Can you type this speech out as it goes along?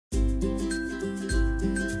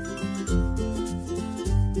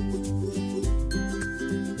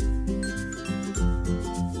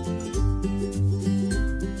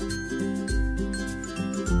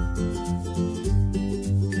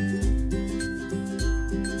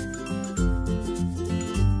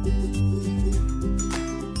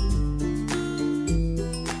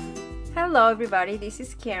Hello everybody, this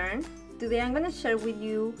is Karen. Today I'm going to share with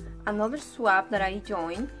you another swap that I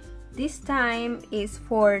joined. This time is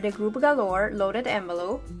for the Group Galore loaded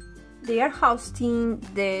envelope. They are hosting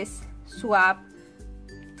this swap.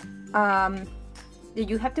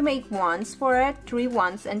 You have to make wands for it, 3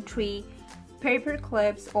 wands and 3 paper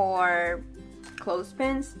clips or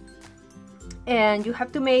clothespins. And you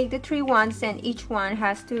have to make the 3 wands and each one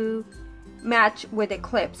has to match with a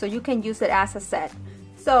clip so you can use it as a set.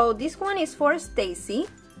 So this one is for Stacy.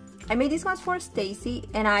 I made these ones for Stacy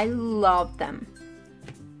and I love them.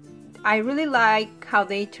 I really like how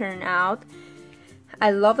they turn out.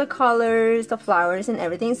 I love the colors, the flowers and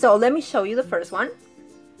everything. So let me show you the first one.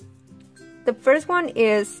 The first one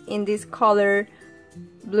is in this color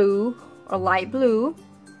blue or light blue.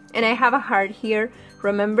 And I have a heart here.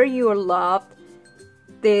 Remember you are loved.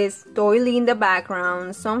 This doily in the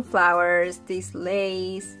background, some flowers, this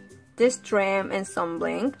lace, this trim and some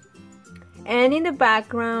bling. And in the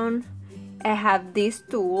background I have this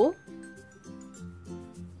tool.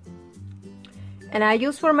 And I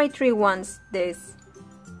use for my 3 wands this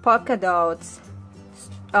polka dots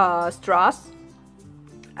straws.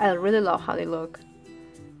 I really love how they look.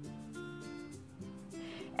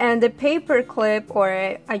 And the paper clip,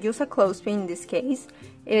 or I use a clothespin in this case,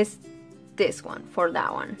 is this one for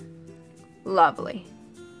that one. Lovely.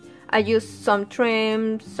 I use some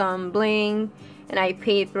trim, some bling, and I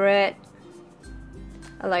paper it.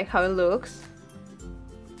 I like how it looks.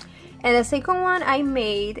 And the second one I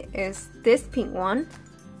made is this pink one.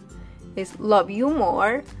 It's Love You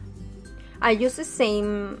More. I use the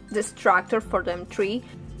same distractor for them 3.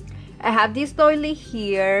 I have this doily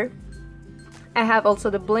here. I have also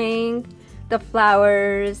the bling, the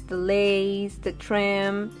flowers, the lace, the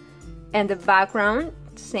trim, and the background,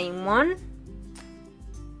 same one.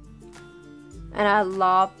 And I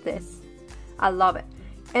love this. I love it.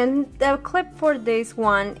 And the clip for this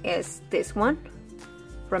one is this one.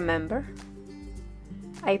 Remember?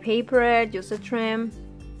 I paper it, use a trim,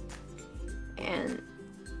 and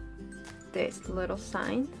this little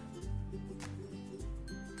sign.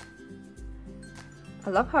 I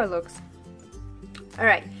love how it looks.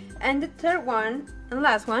 Alright, and the third one and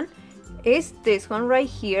last one is this one right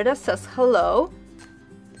here that says hello.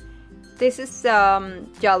 This is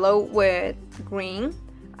yellow with green.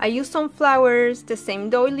 I use some flowers, the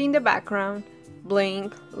same doily in the background,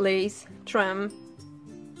 bling, lace, trim,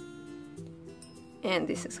 and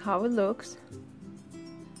this is how it looks.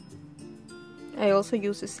 I also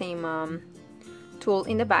use the same tool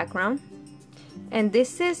in the background, and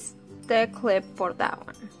this is the clip for that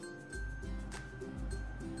one.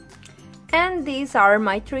 And these are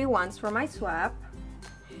my 3 wands for my swap.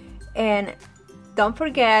 And don't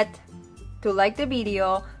forget to like the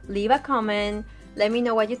video, leave a comment, let me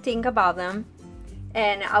know what you think about them,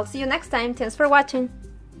 and I'll see you next time. Thanks for watching.